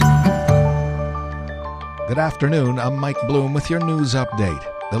Good afternoon, I'm Mike Bloom with your news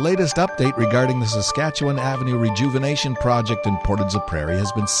update. The latest update regarding the Saskatchewan Avenue Rejuvenation Project in Portage-la-Prairie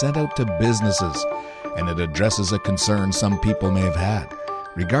has been sent out to businesses, and it addresses a concern some people may have had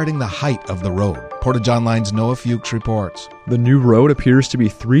regarding the height of the road. Portage Online's Noah Fuchs reports. The new road appears to be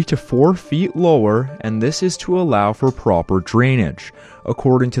 3 to 4 feet lower, and this is to allow for proper drainage.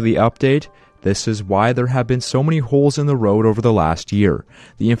 According to the update, this is why there have been so many holes in the road over the last year.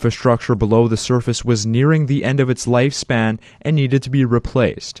 The infrastructure below the surface was nearing the end of its lifespan and needed to be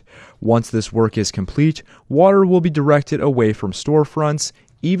replaced. Once this work is complete, water will be directed away from storefronts,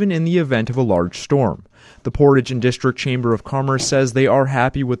 even in the event of a large storm. The Portage and District Chamber of Commerce says they are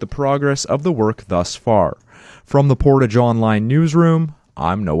happy with the progress of the work thus far. From the Portage Online newsroom,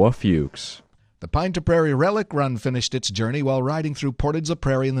 I'm Noah Fuchs. The Pine to Prairie Relic Run finished its journey while riding through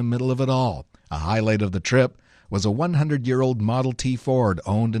Portage-la-Prairie in the middle of it all. A highlight of the trip was a 100-year-old Model T Ford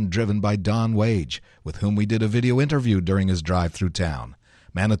owned and driven by Don Wage, with whom we did a video interview during his drive through town.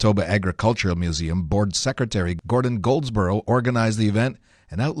 Manitoba Agricultural Museum Board Secretary Gordon Goldsboro organized the event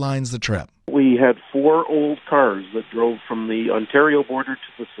and outlines the trip. We had 4 old cars that drove from the Ontario border to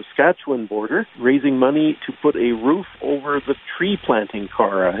the Saskatchewan border, raising money to put a roof over the tree planting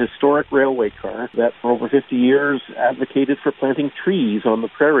car, a historic railway car that for over 50 years advocated for planting trees on the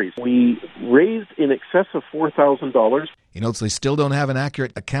prairies. We raised in excess of $4,000. He notes they still don't have an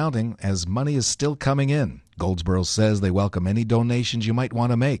accurate accounting as money is still coming in. Goldsboro says they welcome any donations you might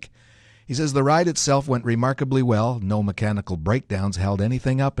want to make. He says the ride itself went remarkably well. No mechanical breakdowns held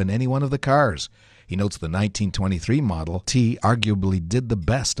anything up in any one of the cars. He notes the 1923 Model T arguably did the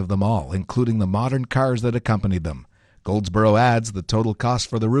best of them all, including the modern cars that accompanied them. Goldsboro adds the total cost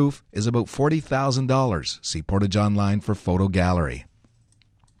for the roof is about $40,000. See Portage Online for photo gallery.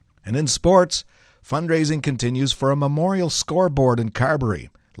 And in sports, fundraising continues for a memorial scoreboard in Carberry.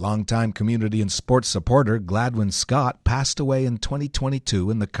 Longtime community and sports supporter Gladwin Scott passed away in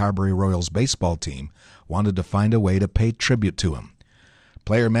 2022, and the Carberry Royals baseball team wanted to find a way to pay tribute to him.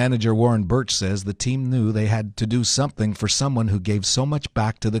 Player-manager Warren Birch says the team knew they had to do something for someone who gave so much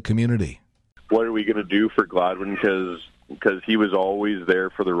back to the community. What are we going to do for Gladwin? Because he was always there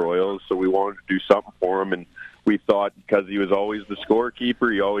for the Royals, so we wanted to do something for him, and we thought because he was always the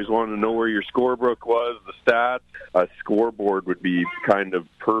scorekeeper, you always wanted to know where your scorebook was, the stats. A scoreboard would be kind of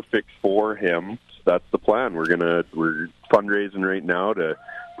perfect for him. So that's the plan. We're fundraising right now to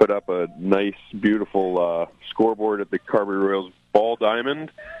put up a nice, beautiful scoreboard at the Carberry Royals Ball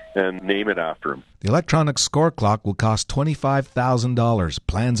Diamond and name it after him. The electronic score clock will cost $25,000.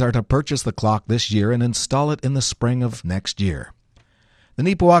 Plans are to purchase the clock this year and install it in the spring of next year. The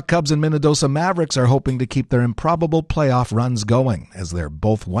Neepawa Cubs and Minnedosa Mavericks are hoping to keep their improbable playoff runs going, as they're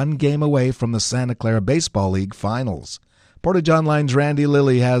both one game away from the Santa Clara Baseball League Finals. Portage Online's Randy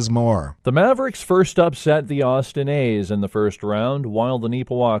Lilly has more. The Mavericks first upset the Austin A's in the first round, while the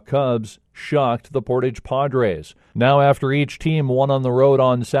Neepawa Cubs shocked the Portage Padres. Now, after each team won on the road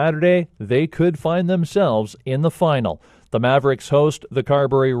on Saturday, they could find themselves in the final. The Mavericks host the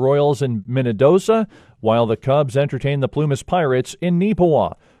Carberry Royals in Minnedosa, while the Cubs entertain the Plumas Pirates in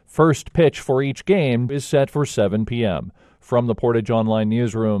Neepawa. First pitch for each game is set for 7 p.m. From the Portage Online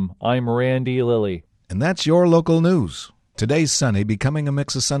newsroom, I'm Randy Lilly. And that's your local news. Today's sunny, becoming a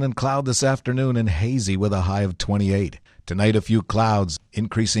mix of sun and cloud this afternoon, and hazy with a high of 28. Tonight, a few clouds,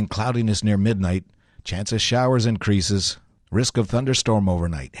 increasing cloudiness near midnight. Chance of showers increases. Risk of thunderstorm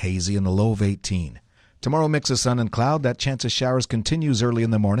overnight, hazy and a low of 18. Tomorrow, mix of sun and cloud. That chance of showers continues early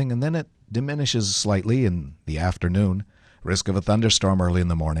in the morning, and then it diminishes slightly in the afternoon. Risk of a thunderstorm early in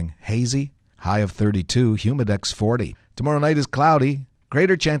the morning. Hazy, high of 32, humidex 40. Tomorrow night is cloudy.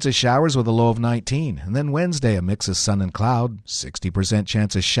 Greater chance of showers with a low of 19. And then Wednesday, a mix of sun and cloud. 60%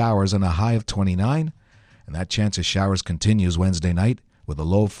 chance of showers and a high of 29. And that chance of showers continues Wednesday night with a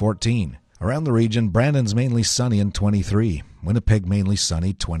low of 14. Around the region, Brandon's mainly sunny and 23. Winnipeg mainly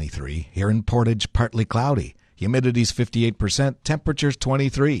sunny, 23. Here in Portage, partly cloudy. Humidity's 58%, temperature's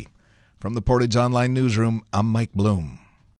 23. From the Portage Online newsroom, I'm Mike Bloom.